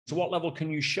to what level can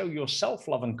you show yourself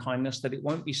love and kindness that it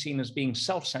won't be seen as being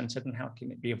self-centered, and how can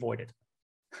it be avoided?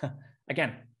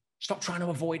 Again, stop trying to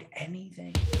avoid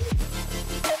anything.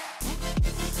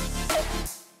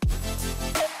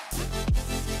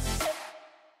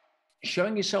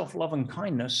 Showing yourself love and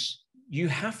kindness, you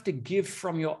have to give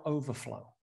from your overflow.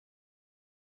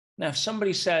 Now, if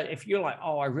somebody said, if you're like,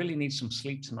 oh, I really need some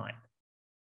sleep tonight,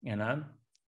 you know,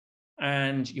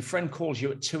 and your friend calls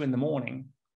you at 2 a.m.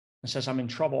 and says, I'm in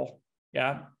trouble.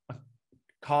 Yeah. My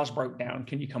car's broke down.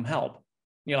 Can you come help? And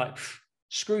you're like,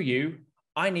 screw you.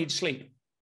 I need sleep.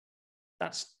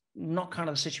 That's not kind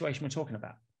of the situation we're talking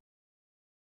about.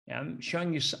 Yeah.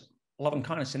 Showing you love and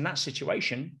kindness in that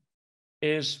situation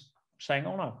is saying,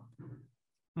 oh no,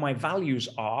 my values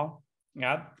are,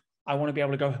 yeah, I want to be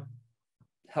able to go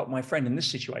help my friend in this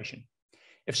situation.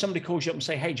 If somebody calls you up and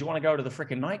say, hey, do you want to go to the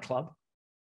freaking nightclub?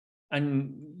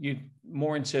 And you're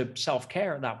more into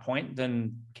self-care at that point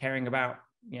than caring about,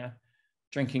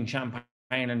 drinking champagne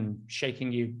and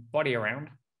shaking your body around,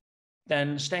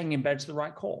 then staying in bed's the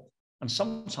right call. And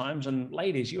sometimes, and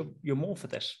ladies, you're more for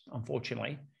this,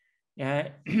 unfortunately. Yeah,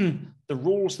 the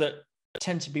rules that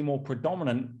tend to be more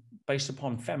predominant based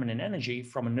upon feminine energy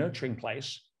from a nurturing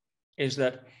place is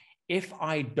that if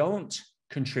I don't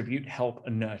contribute, help,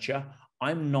 and nurture,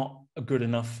 I'm not a good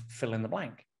enough fill in the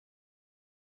blank.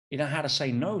 You know how to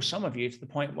say no, some of you, to the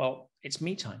point, well, it's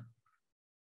me time.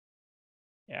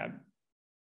 Yeah,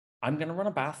 I'm going to run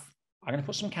a bath. I'm going to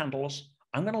put some candles.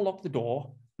 I'm going to lock the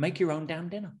door, make your own damn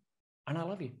dinner. And I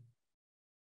love you.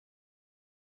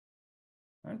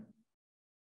 Right?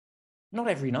 Not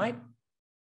every night.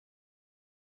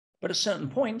 But at certain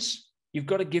points, you've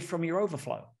got to give from your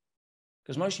overflow.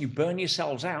 Because most of you burn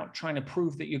yourselves out trying to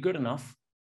prove that you're good enough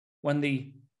when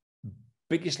the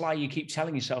biggest lie you keep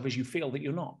telling yourself is you feel that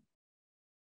you're not.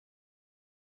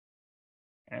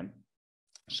 And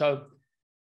so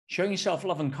showing yourself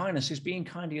love and kindness is being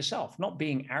kind to yourself, not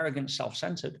being arrogant,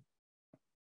 self-centered,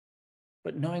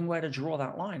 but knowing where to draw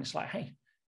that line. It's like, hey,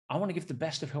 I want to give the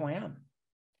best of who I am.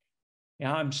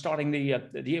 Yeah, I'm starting the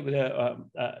year with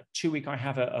a 2-week. I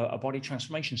have a body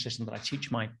transformation system that I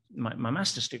teach my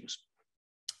master students,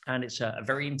 and it's a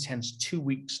very intense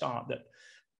 2-week start that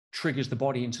triggers the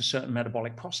body into certain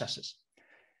metabolic processes,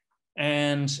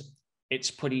 and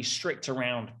it's pretty strict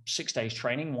around 6 days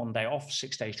training, 1 day off,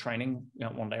 6 days training,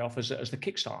 1 day off as the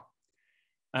kickstart.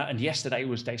 And yesterday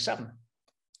was day 7.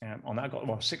 On that, I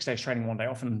got 6 days training, 1 day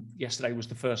off, and yesterday was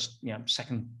the first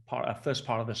part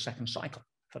of the second cycle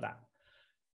for that.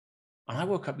 And I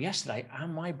woke up yesterday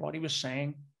and my body was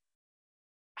saying,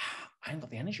 I ain't got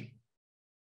the energy.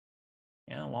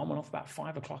 Alarm went off about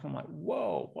 5 o'clock. I'm like,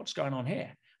 whoa, what's going on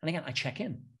here? And again, I check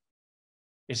in.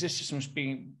 Is this just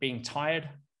being tired?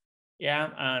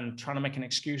 Yeah, and trying to make an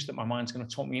excuse that my mind's going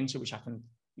to talk me into, which I can,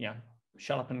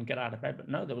 shut up and get out of bed. But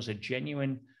no, there was a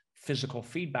genuine physical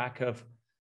feedback of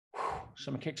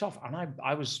something kicks off. And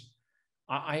I was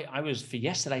for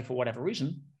yesterday, for whatever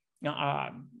reason,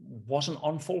 I wasn't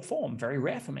on full form, very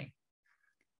rare for me.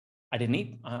 I didn't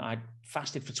eat. I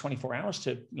fasted for 24 hours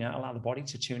to allow the body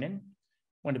to tune in.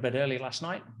 Went to bed early last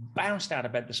night, bounced out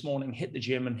of bed this morning, hit the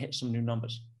gym and hit some new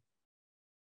numbers.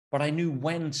 But I knew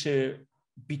when to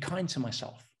be kind to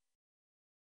myself.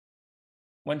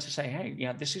 When to say,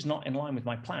 hey, this is not in line with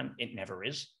my plan. It never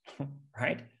is,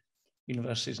 right?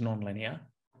 Universe is nonlinear.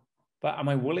 But am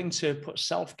I willing to put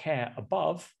self-care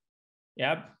above,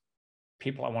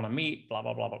 people I want to meet, blah,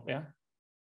 blah, blah, blah,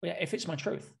 But if it's my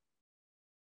truth.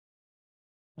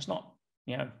 It's not,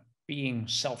 being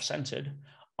self-centered.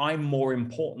 I'm more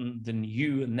important than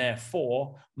you, and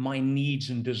therefore my needs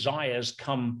and desires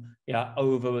come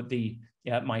over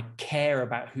my care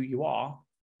about who you are.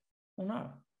 Well,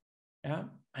 no.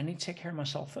 I need to take care of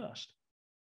myself first.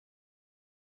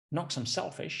 Not because I'm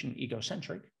selfish and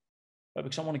egocentric, but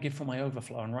because I want to give from my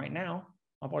overflow. And right now,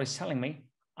 my body's telling me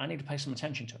I need to pay some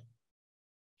attention to it.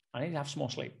 I need to have some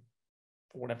more sleep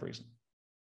for whatever reason.